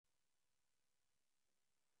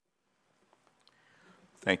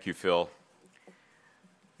Thank you, Phil.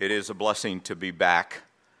 It is a blessing to be back.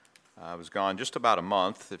 I was gone just about a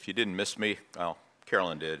month. If you didn't miss me, well,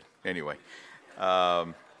 Carolyn did. Anyway,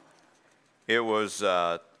 it was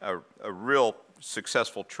a real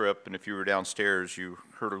successful trip, and if you were downstairs, you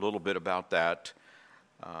heard a little bit about that.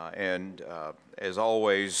 As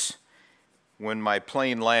always, when my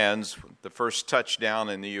plane lands, the first touchdown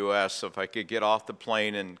in the U.S., if I could get off the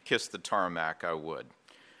plane and kiss the tarmac, I would.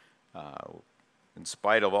 In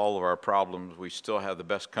spite of all of our problems, we still have the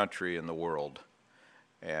best country in the world.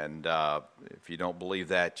 And if you don't believe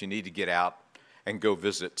that, you need to get out and go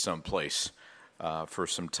visit someplace for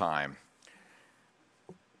some time.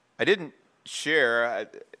 I didn't share,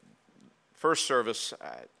 first service,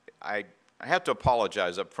 I have to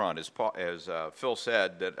apologize up front. As Phil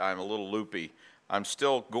said, that I'm a little loopy. I'm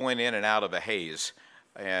still going in and out of a haze.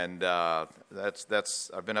 And I've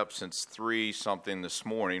been up since 3-something this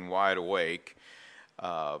morning, wide awake.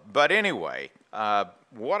 But anyway,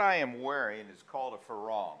 what I am wearing is called a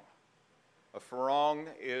farong. A farong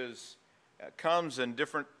comes in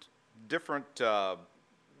different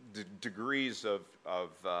degrees of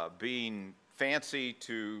being fancy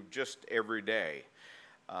to just everyday.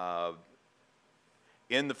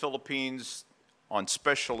 In the Philippines, on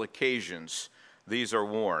special occasions, these are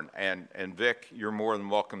worn. And Vic, you're more than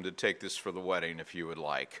welcome to take this for the wedding if you would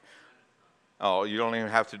like. Oh, you don't even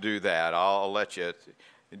have to do that. I'll let you.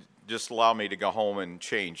 Just allow me to go home and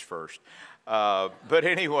change first. But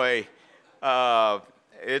anyway,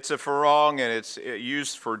 it's a farong, and it's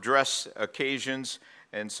used for dress occasions.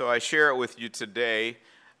 And so I share it with you today.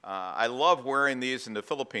 I love wearing these in the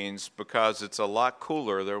Philippines because it's a lot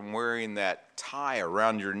cooler than wearing that tie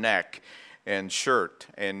around your neck and shirt.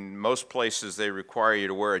 And most places, they require you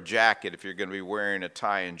to wear a jacket if you're going to be wearing a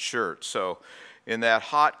tie and shirt. So in that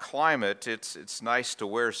hot climate, it's nice to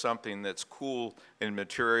wear something that's cool in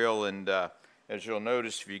material, and as you'll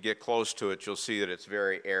notice, if you get close to it, you'll see that it's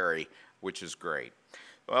very airy, which is great.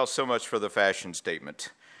 Well, so much for the fashion statement.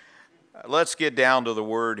 Let's get down to the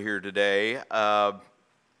word here today.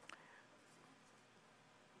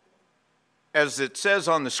 As it says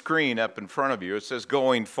on the screen up in front of you, it says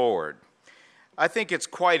going forward. I think it's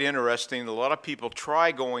quite interesting. A lot of people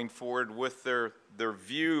try going forward with their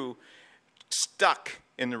view stuck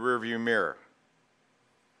in the rearview mirror.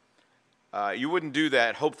 You wouldn't do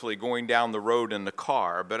that, hopefully, going down the road in the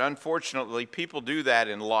car, but unfortunately, people do that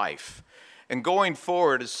in life. And going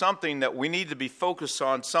forward is something that we need to be focused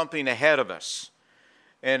on, something ahead of us.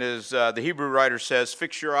 And as the Hebrew writer says,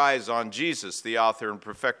 fix your eyes on Jesus, the author and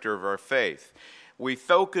perfecter of our faith. We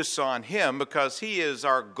focus on him because he is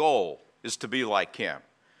our goal, is to be like him.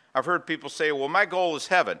 I've heard people say, well, my goal is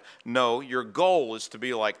heaven. No, your goal is to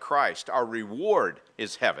be like Christ. Our reward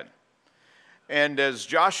is heaven. And as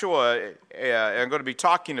Joshua, I'm going to be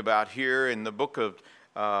talking about here in the book of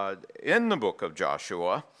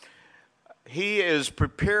Joshua, he is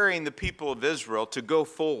preparing the people of Israel to go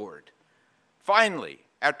forward. Finally,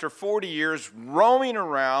 after 40 years roaming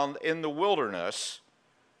around in the wilderness,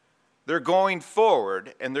 they're going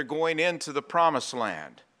forward and they're going into the promised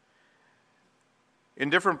land. In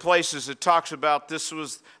different places, it talks about this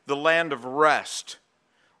was the land of rest.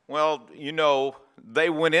 Well, you know, they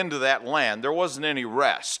went into that land. There wasn't any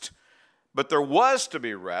rest. But there was to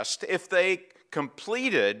be rest if they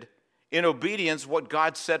completed in obedience what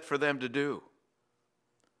God said for them to do.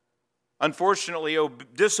 Unfortunately,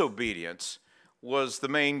 disobedience was the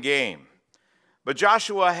main game. But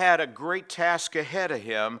Joshua had a great task ahead of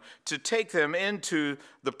him to take them into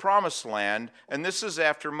the promised land, and this is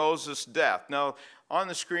after Moses' death. Now, on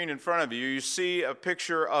the screen in front of you, you see a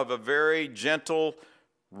picture of a very gentle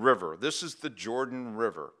river. This is the Jordan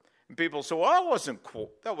River. And people say, well,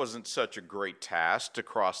 that wasn't such a great task to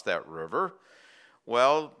cross that river.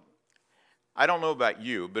 Well, I don't know about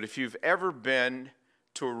you, but if you've ever been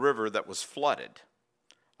to a river that was flooded,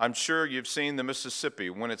 I'm sure you've seen the Mississippi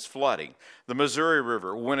when it's flooding, the Missouri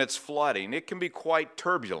River when it's flooding. It can be quite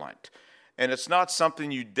turbulent, and it's not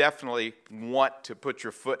something you definitely want to put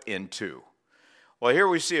your foot into. Well, here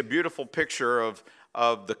we see a beautiful picture of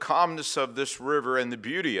the calmness of this river and the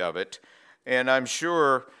beauty of it, and I'm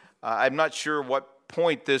not sure what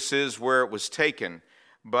point this is where it was taken,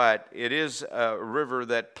 but it is a river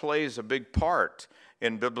that plays a big part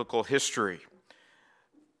in biblical history.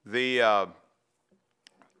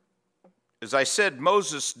 As I said,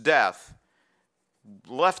 Moses' death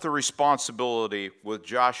left the responsibility with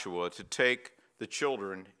Joshua to take the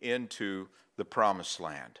children into the promised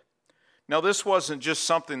land. Now, this wasn't just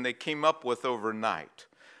something they came up with overnight.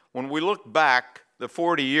 When we look back the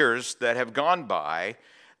 40 years that have gone by,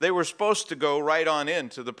 they were supposed to go right on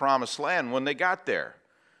into the promised land when they got there.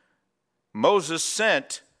 Moses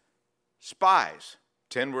sent spies.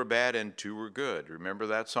 10 were bad and 2 were good. Remember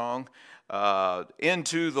that song?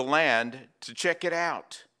 Into the land to check it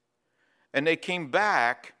out. And they came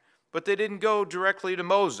back, but they didn't go directly to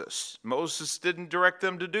Moses. Moses didn't direct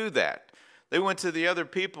them to do that. They went to the other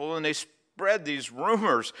people and they spread these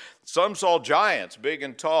rumors. Some saw giants, big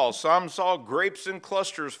and tall. Some saw grapes in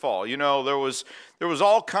clusters fall. You know, there was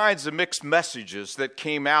all kinds of mixed messages that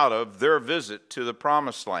came out of their visit to the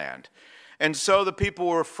Promised Land. And so the people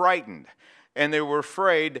were frightened, and they were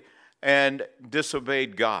afraid and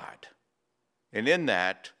disobeyed God. And in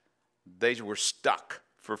that, they were stuck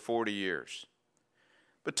for 40 years.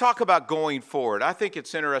 But talk about going forward. I think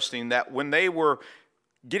it's interesting that when they were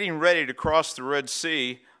getting ready to cross the Red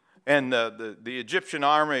Sea, and the Egyptian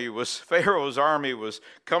army Pharaoh's army was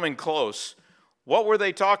coming close, what were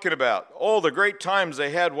they talking about? Oh, the great times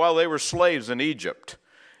they had while they were slaves in Egypt,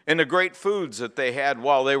 and the great foods that they had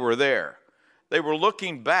while they were there. They were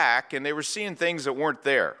looking back, and they were seeing things that weren't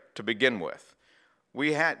there to begin with.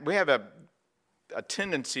 We have a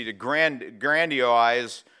tendency to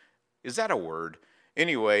grandiose, is that a word?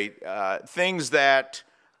 Anyway, things that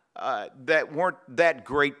weren't that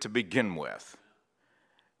great to begin with.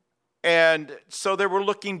 And so they were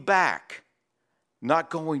looking back, not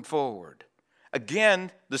going forward.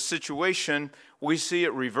 Again, the situation, we see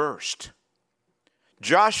it reversed.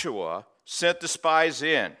 Joshua sent the spies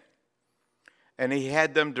in, and he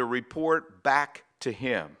had them to report back to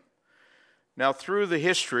him. Now, through the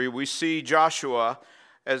history, we see Joshua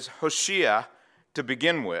as Hoshea to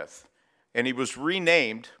begin with, and he was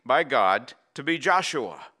renamed by God to be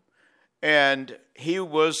Joshua. And he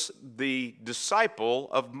was the disciple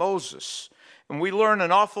of Moses. And we learn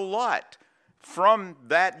an awful lot from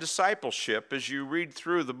that discipleship as you read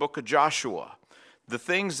through the book of Joshua. The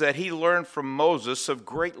things that he learned from Moses of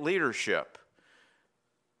great leadership.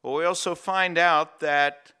 Well, we also find out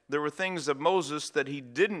that there were things of Moses that he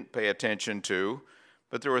didn't pay attention to,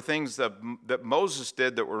 but there were things that Moses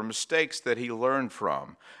did that were mistakes that he learned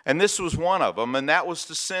from. And this was one of them, and that was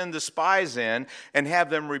to send the spies in and have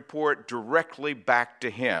them report directly back to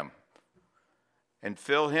him and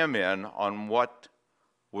fill him in on what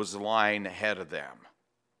was lying ahead of them.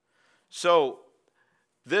 So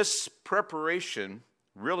this preparation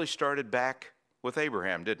really started back with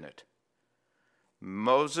Abraham, didn't it?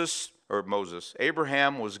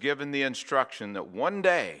 Abraham was given the instruction that one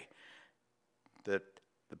day that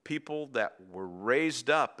the people that were raised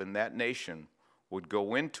up in that nation would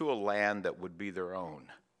go into a land that would be their own.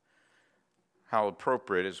 How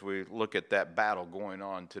appropriate as we look at that battle going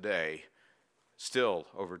on today, still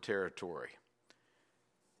over territory.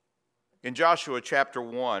 In Joshua chapter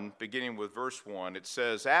 1, beginning with verse 1, it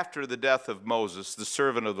says, "After the death of Moses, the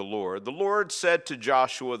servant of the Lord said to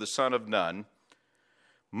Joshua the son of Nun,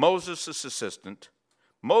 Moses' assistant,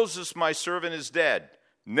 Moses, my servant, is dead.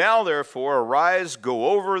 Now, therefore, arise,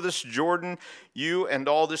 go over this Jordan, you and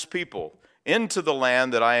all this people, into the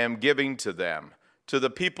land that I am giving to them, to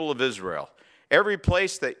the people of Israel. Every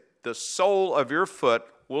place that the sole of your foot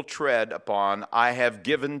will tread upon, I have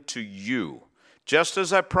given to you, just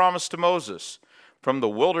as I promised to Moses, from the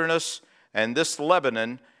wilderness and this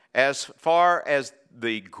Lebanon, as far as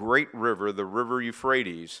the great river, the river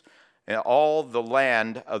Euphrates, and all the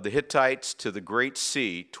land of the Hittites to the great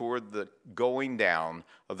sea, toward the going down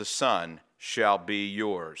of the sun, shall be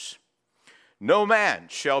yours. No man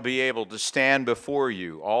shall be able to stand before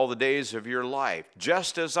you all the days of your life.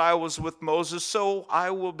 Just as I was with Moses, so I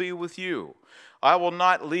will be with you. I will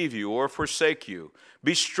not leave you or forsake you.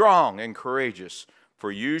 Be strong and courageous,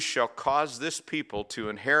 for you shall cause this people to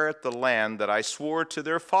inherit the land that I swore to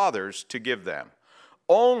their fathers to give them.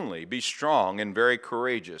 Only be strong and very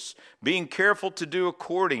courageous, being careful to do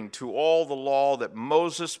according to all the law that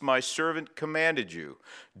Moses my servant commanded you.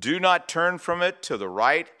 Do not turn from it to the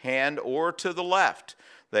right hand or to the left,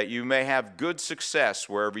 that you may have good success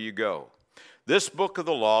wherever you go. This book of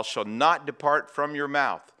the law shall not depart from your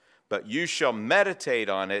mouth, but you shall meditate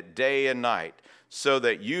on it day and night, so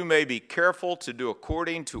that you may be careful to do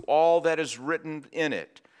according to all that is written in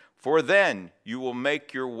it. For then you will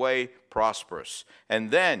make your way prosperous,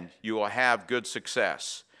 and then you will have good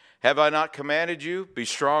success. Have I not commanded you? Be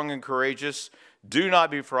strong and courageous. Do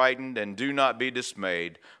not be frightened, and do not be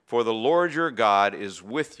dismayed, for the Lord your God is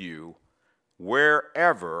with you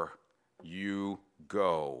wherever you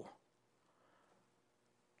go."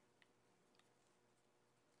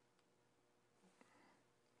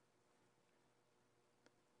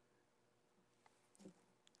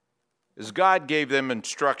 As God gave them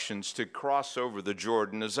instructions to cross over the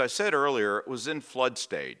Jordan, as I said earlier, it was in flood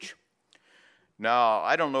stage. Now,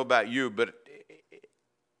 I don't know about you, but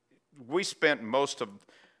we spent most of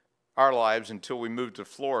our lives until we moved to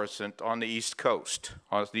Florissant on the East Coast,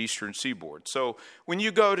 on the eastern seaboard. So when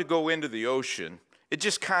you go into the ocean, it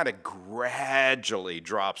just kind of gradually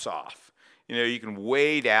drops off. You can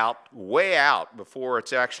wade out, way out before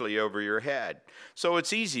it's actually over your head. So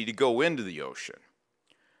it's easy to go into the ocean.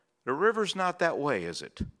 The river's not that way, is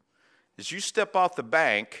it? As you step off the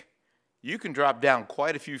bank, you can drop down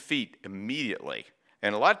quite a few feet immediately.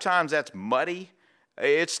 And a lot of times that's muddy.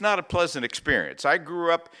 It's not a pleasant experience. I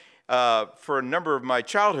grew up for a number of my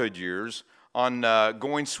childhood years on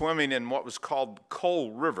going swimming in what was called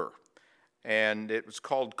Coal River. And it was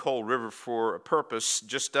called Coal River for a purpose.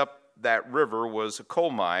 Just up that river was a coal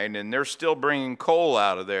mine, and they're still bringing coal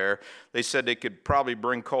out of there. They said they could probably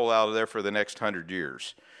bring coal out of there for the next 100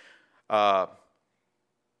 years.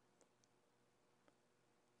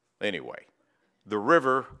 Anyway, the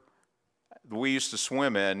river we used to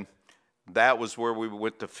swim in, that was where we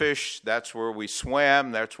went to fish. That's where we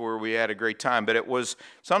swam. That's where we had a great time. But it was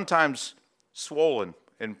sometimes swollen,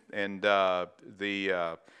 and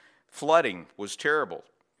the flooding was terrible.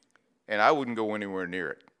 And I wouldn't go anywhere near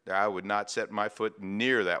it. I would not set my foot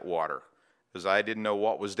near that water because I didn't know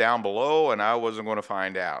what was down below, and I wasn't going to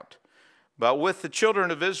find out. But with the children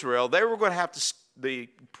of Israel, they were going to have to, the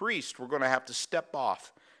priests were going to have to step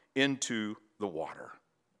off into the water.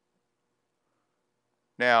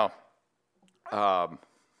 Now, as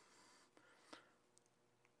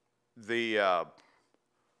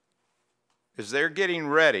they're getting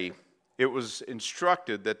ready, it was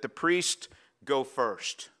instructed that the priest go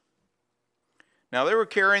first. Now, they were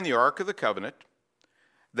carrying the Ark of the Covenant.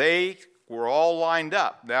 They were all lined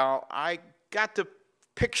up. Now, I got to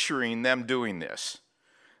picturing them doing this.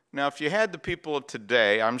 Now, if you had the people of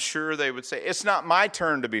today, I'm sure they would say, it's not my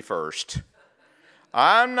turn to be first.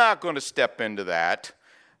 I'm not going to step into that.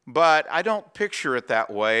 But I don't picture it that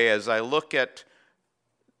way as I look at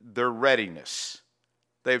their readiness.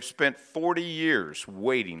 They've spent 40 years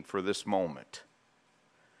waiting for this moment.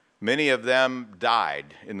 Many of them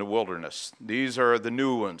died in the wilderness. These are the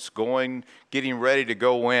new ones getting ready to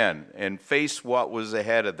go in and face what was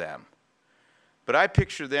ahead of them. But I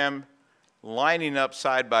picture them lining up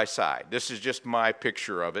side by side. This is just my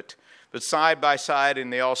picture of it. But side by side,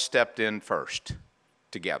 and they all stepped in first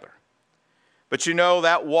together. But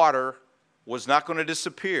that water was not going to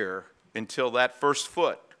disappear until that first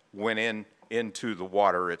foot went into the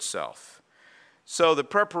water itself. So the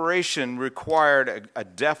preparation required a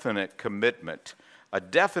definite commitment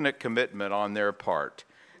on their part.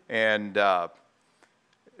 And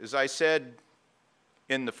as I said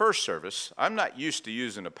in the first service, I'm not used to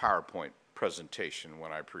using a PowerPoint presentation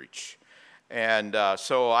when I preach. And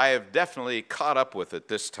so I have definitely caught up with it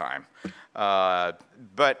this time.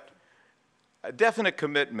 But a definite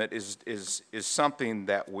commitment is something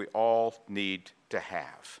that we all need to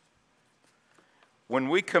have. When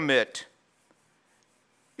we commit,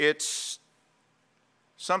 it's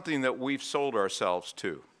something that we've sold ourselves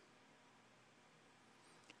to.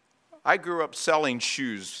 I grew up selling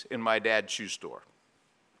shoes in my dad's shoe store.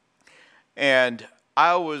 And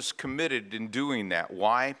I was committed in doing that.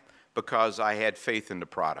 Why? Because I had faith in the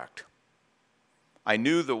product. I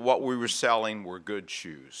knew that what we were selling were good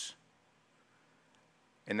shoes.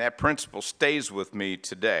 And that principle stays with me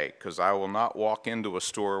today because I will not walk into a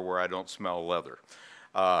store where I don't smell leather.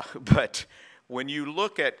 But when you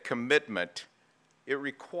look at commitment, it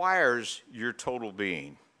requires your total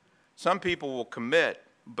being. Some people will commit,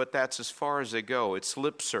 but that's as far as they go. It's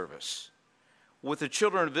lip service. With the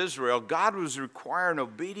children of Israel, God was requiring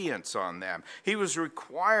obedience on them. He was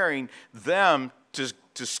requiring them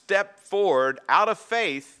to step forward out of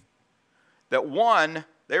faith that, one,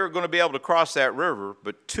 they were going to be able to cross that river,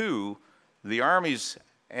 but two, the armies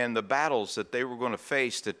and the battles that they were going to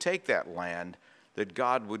face to take that land, that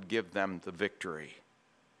God would give them the victory.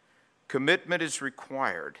 Commitment is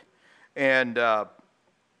required. And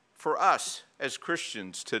for us as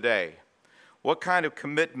Christians today, what kind of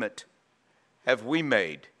commitment have we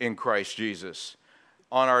made in Christ Jesus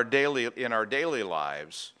in our daily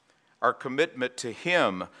lives? Our commitment to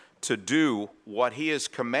Him to do what He has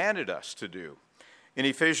commanded us to do. In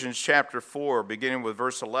Ephesians chapter 4, beginning with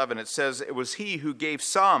verse 11, it says, it was He who gave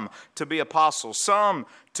some to be apostles, some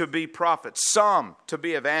to be prophets, some to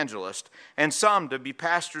be evangelists, and some to be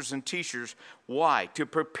pastors and teachers. Why? To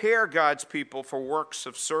prepare God's people for works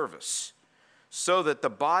of service, so that the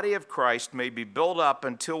body of Christ may be built up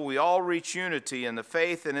until we all reach unity in the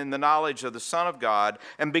faith and in the knowledge of the Son of God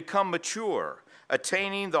and become mature,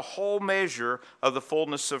 attaining the whole measure of the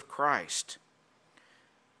fullness of Christ.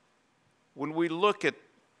 When we look at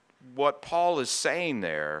what Paul is saying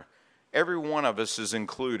there, Every one of us is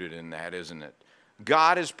included in that, isn't it?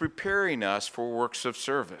 God is preparing us for works of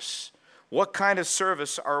service. What kind of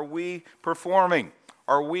service are we performing?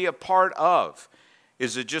 Are we a part of?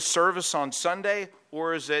 Is it just service on Sunday,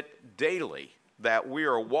 or is it daily that we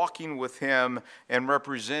are walking with Him and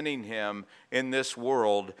representing Him in this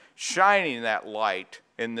world, shining that light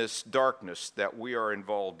in this darkness that we are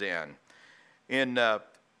involved in? In the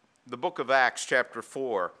book of Acts, chapter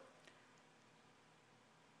 4,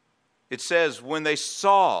 it says, when they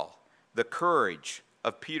saw the courage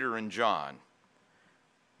of Peter and John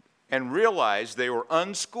and realized they were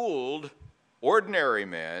unschooled, ordinary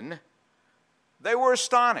men, they were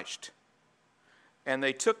astonished. And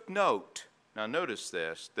they took note, now notice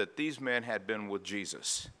this, that these men had been with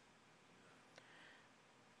Jesus.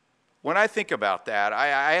 When I think about that, I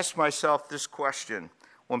ask myself this question.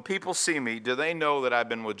 When people see me, do they know that I've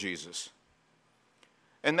been with Jesus?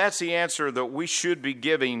 And that's the answer that we should be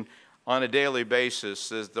giving on a daily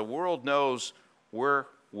basis, is the world knows we're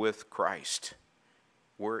with Christ.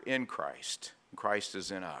 We're in Christ. Christ is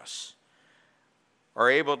in us. Are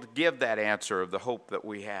able to give that answer of the hope that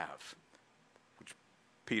we have, which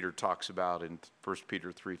Peter talks about in 1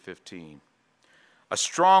 Peter 3:15. A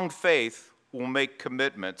strong faith will make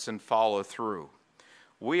commitments and follow through.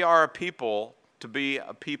 We are a people to be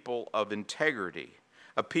a people of integrity,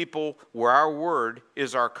 a people where our word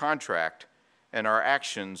is our contract and our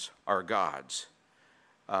actions are God's.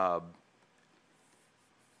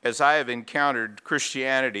 As I have encountered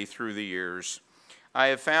Christianity through the years, I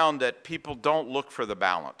have found that people don't look for the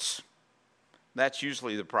balance. That's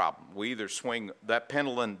usually the problem. We either swing that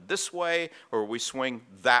pendulum this way or we swing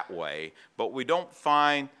that way, but we don't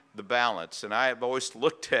find the balance. And I have always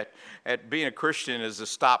looked at being a Christian as a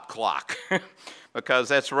stop clock because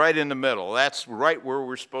that's right in the middle. That's right where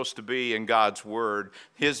we're supposed to be in God's Word,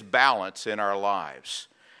 His balance in our lives.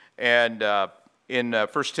 And in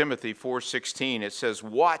 1 Timothy 4:16, it says,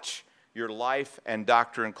 watch your life and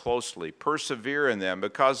doctrine closely. Persevere in them,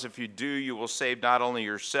 because if you do, you will save not only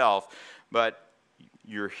yourself, but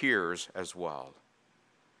your hearers as well.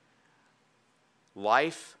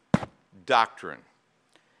 Life, doctrine.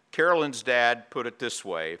 Carolyn's dad put it this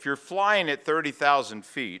way: if you're flying at 30,000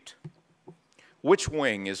 feet, which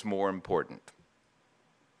wing is more important?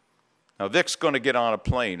 Now, Vic's going to get on a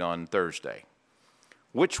plane on Thursday.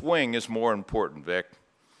 Which wing is more important, Vic?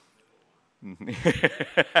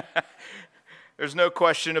 There's no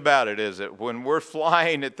question about it, is it? When we're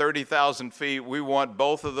flying at 30,000 feet, we want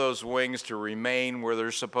both of those wings to remain where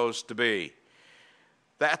they're supposed to be.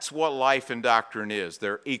 That's what life and doctrine is.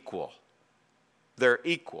 They're equal. They're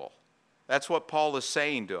equal. That's what Paul is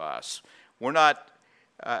saying to us. We're not,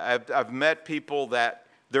 I've met people that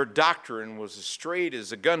their doctrine was as straight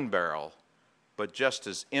as a gun barrel, but just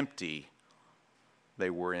as empty they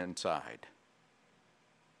were inside.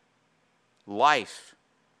 Life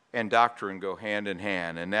and doctrine go hand in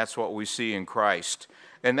hand, and that's what we see in Christ.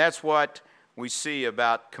 And that's what we see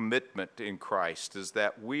about commitment in Christ, is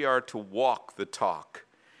that we are to walk the talk,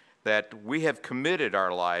 that we have committed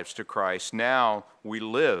our lives to Christ. Now we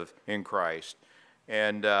live in Christ.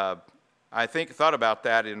 And I thought about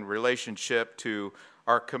that in relationship to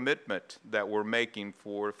our commitment that we're making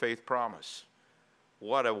for Faith Promise.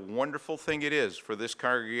 What a wonderful thing it is for this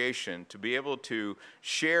congregation to be able to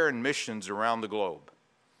share in missions around the globe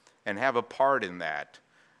and have a part in that.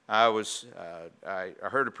 I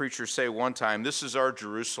heard a preacher say one time, this is our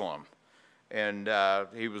Jerusalem. And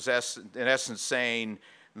he was in essence saying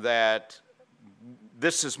that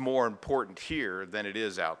this is more important here than it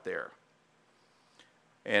is out there.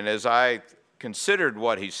 And as I considered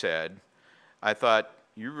what he said, I thought,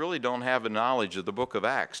 you really don't have a knowledge of the book of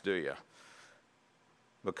Acts, do you?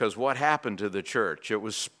 Because what happened to the church? It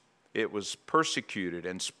was persecuted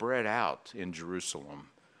and spread out in Jerusalem.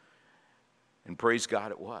 And praise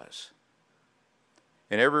God, it was.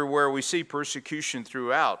 And everywhere we see persecution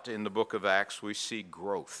throughout in the book of Acts, we see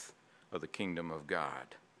growth of the kingdom of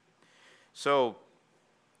God. So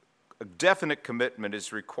a definite commitment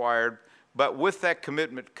is required, but with that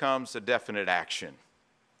commitment comes a definite action.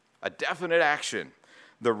 A definite action.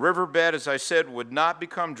 The riverbed, as I said, would not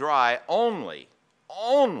become dry only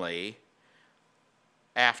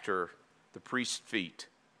after the priest's feet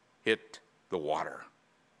hit the water.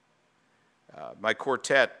 My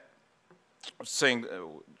quartet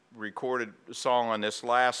recorded a song on this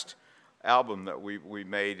last album that we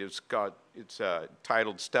made. It's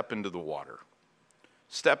titled "Step Into the Water."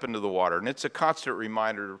 Step into the water, and it's a constant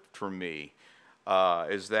reminder for me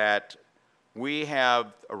is that we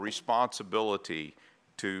have a responsibility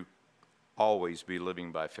to always be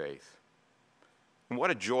living by faith. And what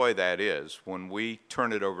a joy that is when we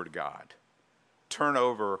turn it over to God. Turn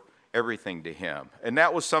over everything to Him. And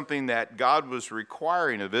that was something that God was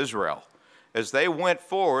requiring of Israel. As they went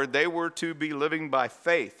forward, they were to be living by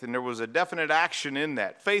faith, and there was a definite action in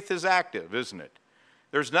that. Faith is active, isn't it?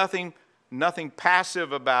 There's nothing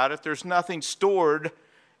passive about it. There's nothing stored.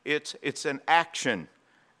 It's an action,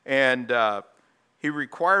 and He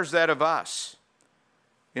requires that of us.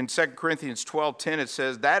 In 2 Corinthians 12:10, it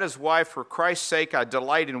says, "That is why for Christ's sake I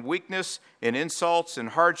delight in weakness, in insults, in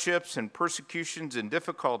hardships, in persecutions, in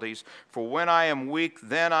difficulties. For when I am weak,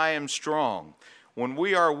 then I am strong." When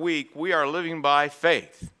we are weak, we are living by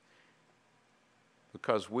faith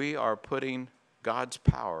because we are putting God's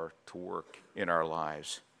power to work in our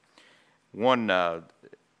lives. One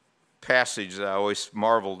passage that I always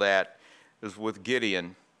marveled at is with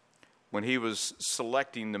Gideon. When he was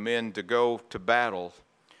selecting the men to go to battle,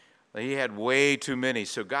 he had way too many,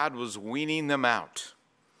 so God was weaning them out.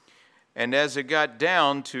 And as it got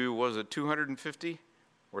down to, was it 250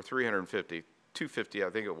 or 350? 250, I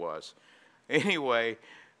think it was. Anyway,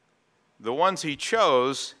 the ones he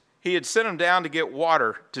chose, he had sent them down to get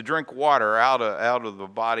water, to drink water out of the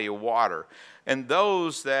body of water. And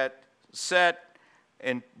those that sat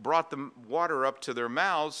and brought the water up to their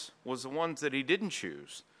mouths was the ones that he didn't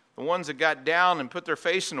choose. The ones that got down and put their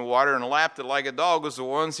face in the water and lapped it like a dog was the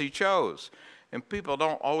ones he chose. And people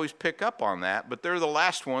don't always pick up on that, but they're the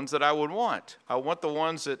last ones that I would want. I want the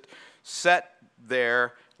ones that sat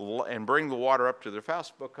there and bring the water up to their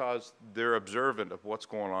mouth because they're observant of what's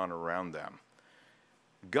going on around them.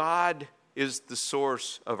 God is the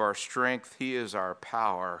source of our strength. He is our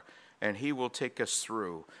power, and He will take us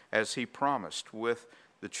through, as He promised with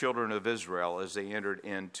the children of Israel as they entered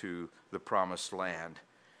into the promised land.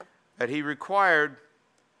 That He required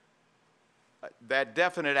that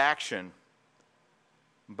definite action,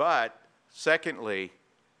 but secondly,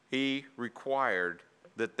 He required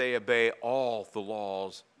that they obey all the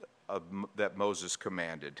laws that Moses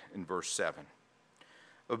commanded in verse 7.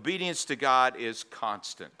 Obedience to God is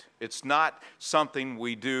constant. It's not something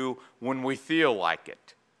we do when we feel like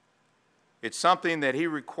it. It's something that He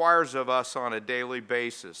requires of us on a daily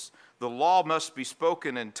basis. The law must be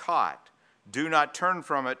spoken and taught. Do not turn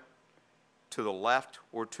from it to the left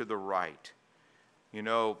or to the right. You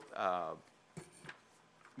know,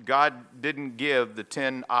 God didn't give the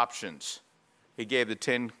 10 options. He gave the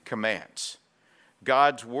 10 commands.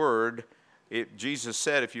 God's word, Jesus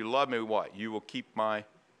said, if you love me, what? You will keep my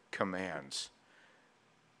commands.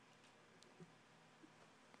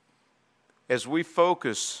 As we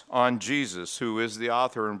focus on Jesus, who is the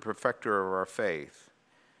author and perfecter of our faith,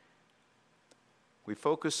 we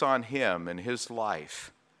focus on Him and His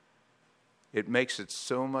life, it makes it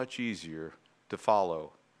so much easier to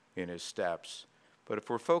follow in His steps. But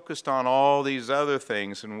if we're focused on all these other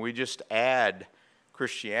things and we just add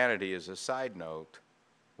Christianity as a side note,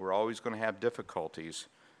 we're always going to have difficulties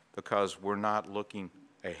because we're not looking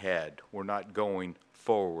ahead. We're not going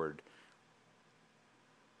forward.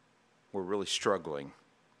 We're really struggling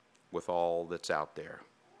with all that's out there.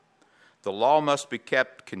 The law must be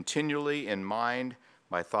kept continually in mind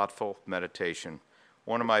by thoughtful meditation.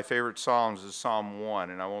 One of my favorite Psalms is Psalm 1,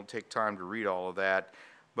 and I won't take time to read all of that,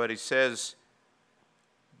 but he says,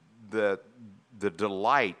 the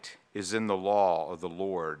delight is in the law of the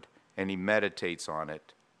Lord, and he meditates on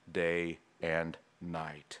it day and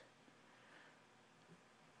night.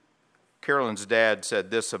 Carolyn's dad said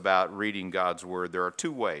this about reading God's Word. There are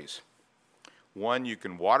two ways. One, you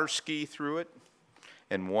can water ski through it,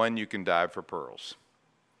 and one, you can dive for pearls.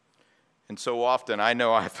 And so often, I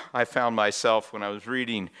know I found myself when I was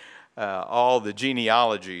reading all the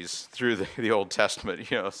genealogies through the Old Testament.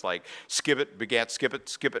 You know, it's like skip it, begat, skip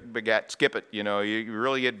it, begat, skip it. You know, you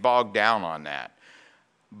really get bogged down on that.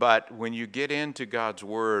 But when you get into God's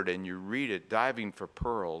Word and you read it, diving for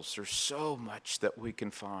pearls, there's so much that we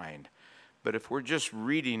can find. But if we're just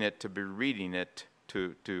reading it to be reading it,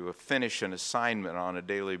 to finish an assignment on a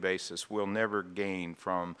daily basis, we'll never gain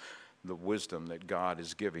from the wisdom that God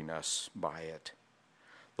is giving us by it.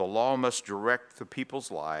 The law must direct the people's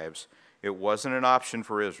lives. It wasn't an option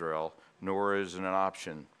for Israel, nor is it an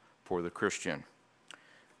option for the Christian.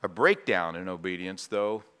 A breakdown in obedience,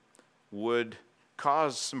 though, would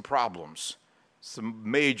cause some problems, some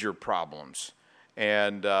major problems.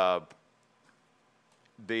 And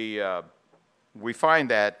we find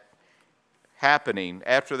that happening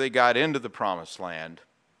after they got into the Promised Land.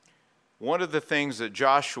 One of the things that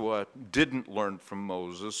Joshua didn't learn from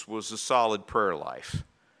Moses was a solid prayer life.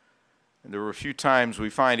 And there were a few times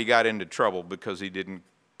we find he got into trouble because he didn't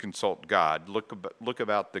consult God. Look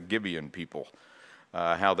about the Gibeon people,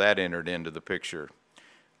 how that entered into the picture.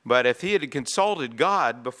 But if he had consulted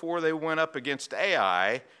God before they went up against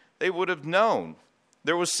Ai, they would have known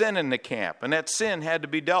there was sin in the camp, and that sin had to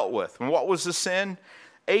be dealt with. And what was the sin?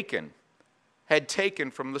 Achan had taken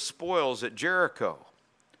from the spoils at Jericho.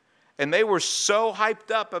 And they were so hyped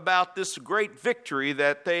up about this great victory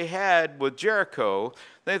that they had with Jericho,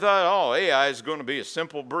 they thought, oh, Ai is going to be a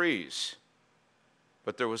simple breeze.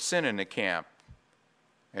 But there was sin in the camp,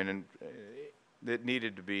 and it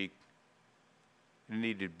needed to be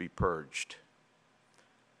purged.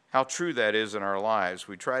 How true that is in our lives.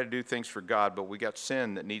 We try to do things for God, but we got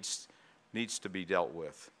sin that needs to be dealt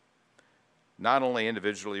with. Not only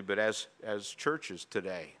individually, but as churches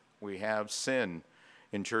today. We have sin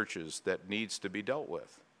in churches that needs to be dealt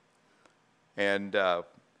with. And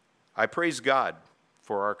I praise God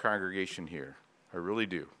for our congregation here. I really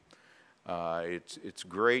do. It's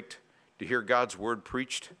great to hear God's word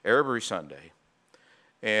preached every Sunday.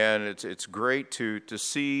 And it's great to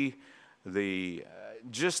see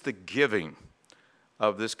just the giving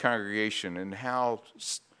of this congregation and how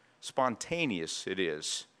spontaneous it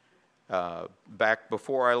is. Back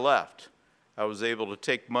before I left, I was able to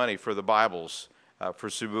take money for the Bibles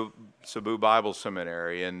for Cebu Bible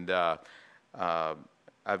Seminary, and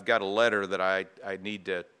I've got a letter that I need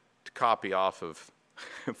to copy off of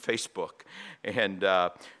Facebook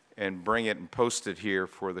and bring it and post it here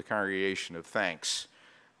for the congregation of thanks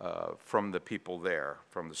from the people there,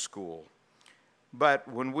 from the school. But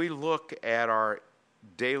when we look at our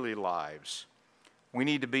daily lives, we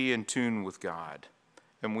need to be in tune with God,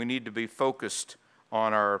 and we need to be focused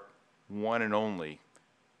on our one and only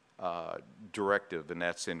directive, and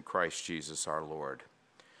that's in Christ Jesus our Lord.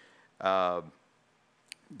 That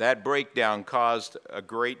breakdown caused a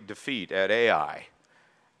great defeat at Ai,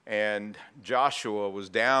 and Joshua was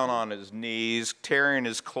down on his knees, tearing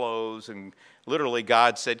his clothes, and literally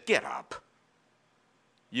God said, "Get up.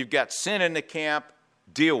 You've got sin in the camp,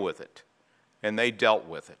 deal with it." And they dealt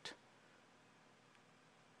with it.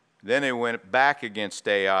 Then they went back against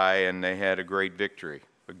Ai, and they had a great victory.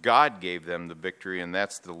 But God gave them the victory, and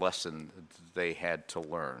that's the lesson that they had to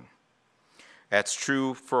learn. That's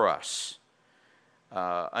true for us.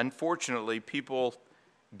 Unfortunately, people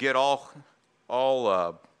get all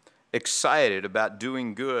excited about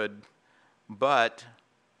doing good, but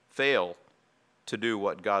fail to do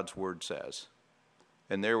what God's word says.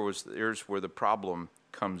 And there's where the problem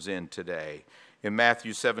comes in today. In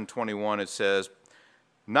Matthew 7:21, it says,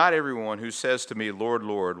 "Not everyone who says to me, 'Lord,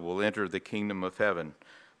 Lord,' will enter the kingdom of heaven,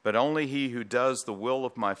 but only he who does the will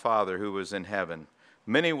of my Father who is in heaven.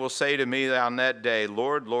 Many will say to me on that day,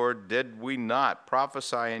 'Lord, Lord, did we not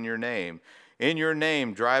prophesy in your name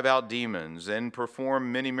drive out demons, and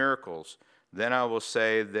perform many miracles?' Then I will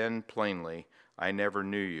say then plainly, 'I never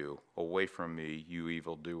knew you. Away from me, you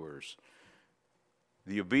evildoers.'"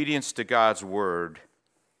 The obedience to God's word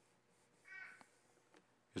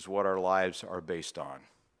is what our lives are based on.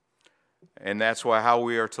 And that's how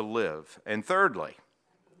we are to live. And thirdly,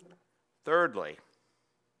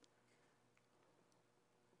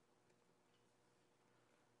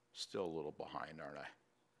 still a little behind, aren't I?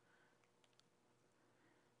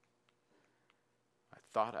 I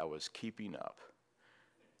thought I was keeping up.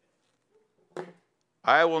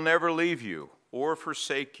 "I will never leave you or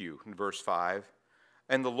forsake you," in verse 5.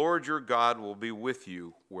 "And the Lord your God will be with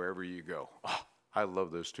you wherever you go." Oh, I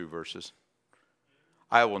love those two verses.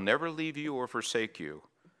 "I will never leave you or forsake you.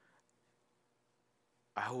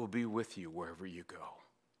 I will be with you wherever you go."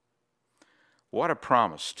 What a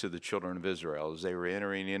promise to the children of Israel as they were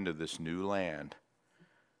entering into this new land.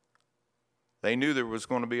 They knew there was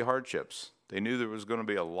going to be hardships. They knew there was going to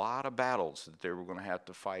be a lot of battles that they were going to have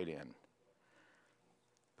to fight in.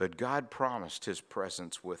 But God promised his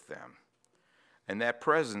presence with them. And that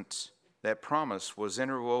promise was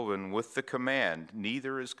interwoven with the command,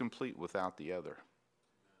 "Neither is complete without the other."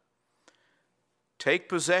 Take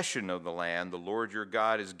possession of the land the Lord your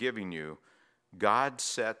God is giving you. God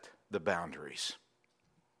set the boundaries.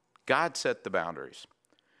 God set the boundaries.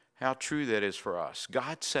 How true that is for us.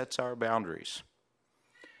 God sets our boundaries.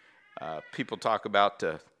 People talk about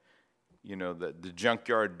the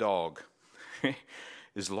junkyard dog.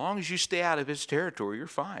 As long as you stay out of his territory, you're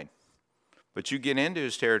fine. But you get into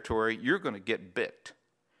his territory, you're going to get bit.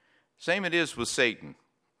 Same it is with Satan.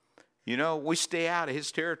 We stay out of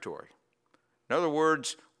his territory. In other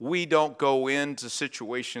words, we don't go into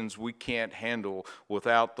situations we can't handle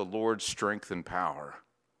without the Lord's strength and power.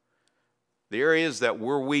 The areas that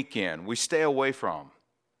we're weak in, we stay away from.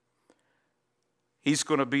 He's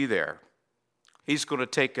going to be there. He's going to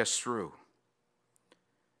take us through.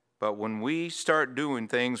 But when we start doing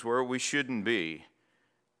things where we shouldn't be,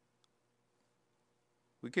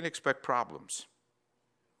 we can expect problems.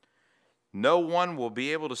 No one will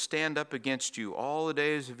be able to stand up against you all the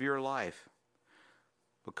days of your life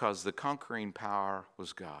because the conquering power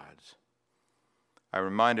was God's. I'm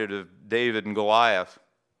reminded of David and Goliath.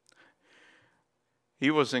 He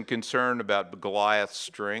wasn't concerned about Goliath's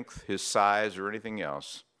strength, his size, or anything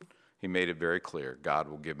else. He made it very clear, God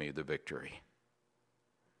will give me the victory.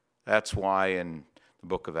 That's why in the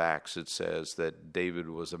book of Acts it says that David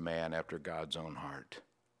was a man after God's own heart.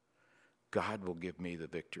 God will give me the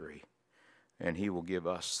victory, and he will give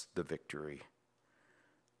us the victory.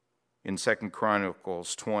 In 2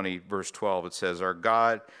 Chronicles 20, verse 12, it says, our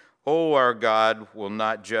God will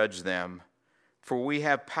not judge them, for we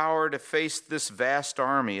have power to face this vast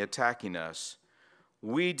army attacking us.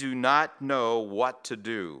 We do not know what to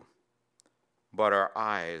do, but our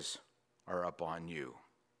eyes are upon you.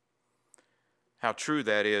 How true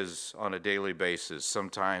that is on a daily basis.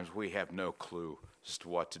 Sometimes we have no clue as to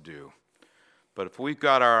what to do. But if we've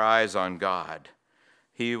got our eyes on God,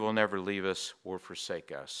 he will never leave us or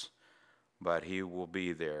forsake us, but he will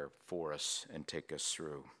be there for us and take us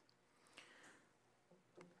through.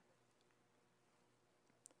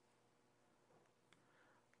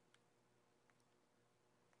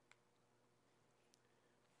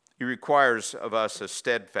 He requires of us a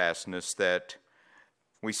steadfastness that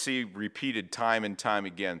we see repeated time and time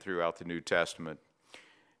again throughout the New Testament.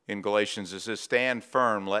 In Galatians, it says, stand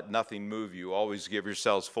firm, let nothing move you. Always give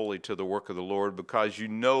yourselves fully to the work of the Lord, because you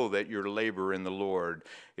know that your labor in the Lord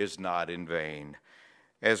is not in vain.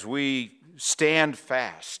 As we stand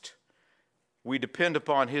fast, we depend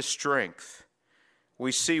upon his strength.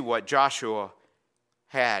 We see what Joshua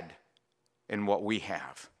had and what we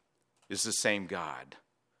have is the same God.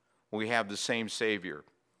 We have the same Savior.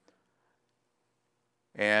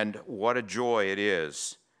 And what a joy it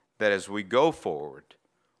is that as we go forward,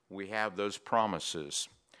 we have those promises.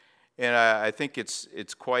 And I think it's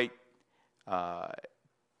quite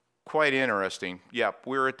interesting. Yep,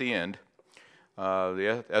 we're at the end.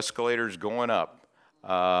 The escalator's going up.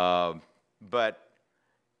 But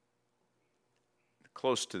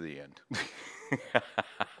close to the end.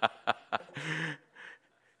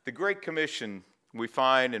 The Great Commission we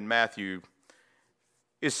find in Matthew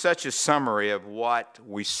is such a summary of what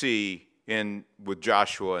we see with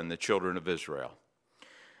Joshua and the children of Israel.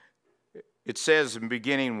 It says, in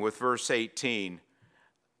beginning with verse 18,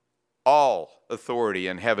 all authority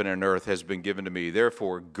in heaven and earth has been given to me.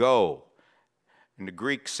 Therefore, go. And the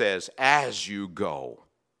Greek says, as you go.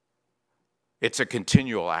 It's a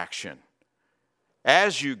continual action.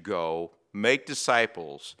 As you go, make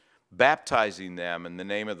disciples, baptizing them in the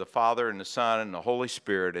name of the Father and the Son and the Holy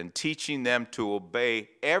Spirit, and teaching them to obey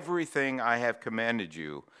everything I have commanded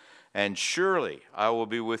you. And surely I will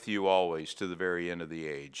be with you always to the very end of the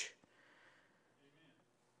age.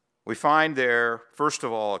 We find there, first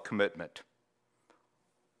of all, a commitment.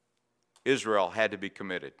 Israel had to be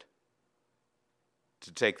committed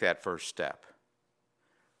to take that first step.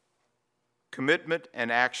 Commitment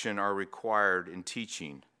and action are required in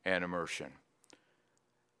teaching and immersion.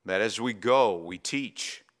 That as we go, we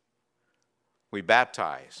teach, we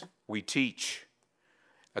baptize, we teach.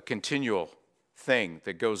 A continual thing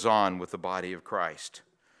that goes on with the body of Christ.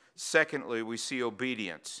 Secondly, we see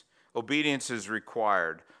obedience. Obedience is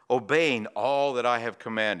required. Obeying all that I have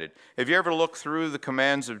commanded. Have you ever looked through the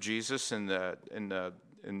commands of Jesus in the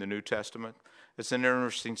New Testament? It's an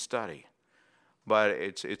interesting study, but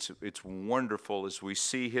it's wonderful as we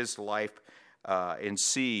see his life and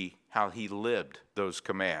see how he lived those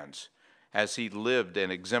commands, as he lived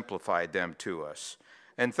and exemplified them to us.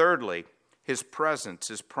 And thirdly, his presence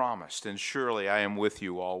is promised, and surely I am with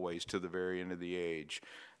you always to the very end of the age.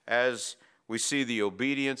 As we see the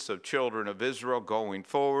obedience of children of Israel going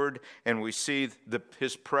forward, and we see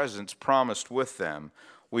his presence promised with them,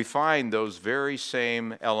 we find those very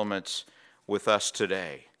same elements with us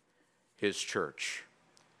today, his church.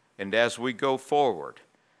 And as we go forward,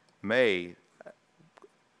 may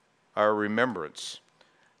our remembrance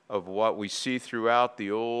of what we see throughout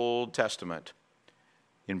the Old Testament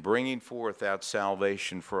in bringing forth that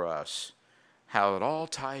salvation for us, how it all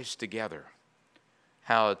ties together,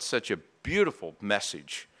 how it's such a beautiful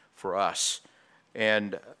message for us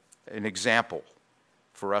and an example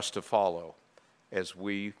for us to follow as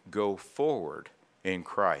we go forward in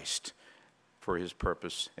Christ for his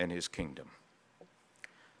purpose and his kingdom.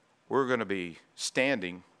 We're going to be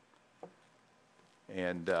standing,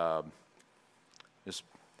 and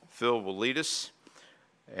Phil will lead us.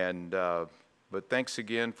 But thanks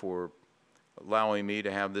again for allowing me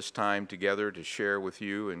to have this time together to share with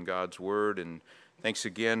you in God's Word. And thanks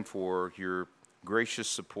again for your gracious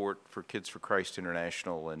support for Kids for Christ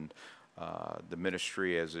International and the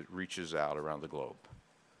ministry as it reaches out around the globe.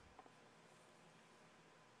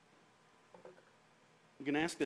 I'm going to ask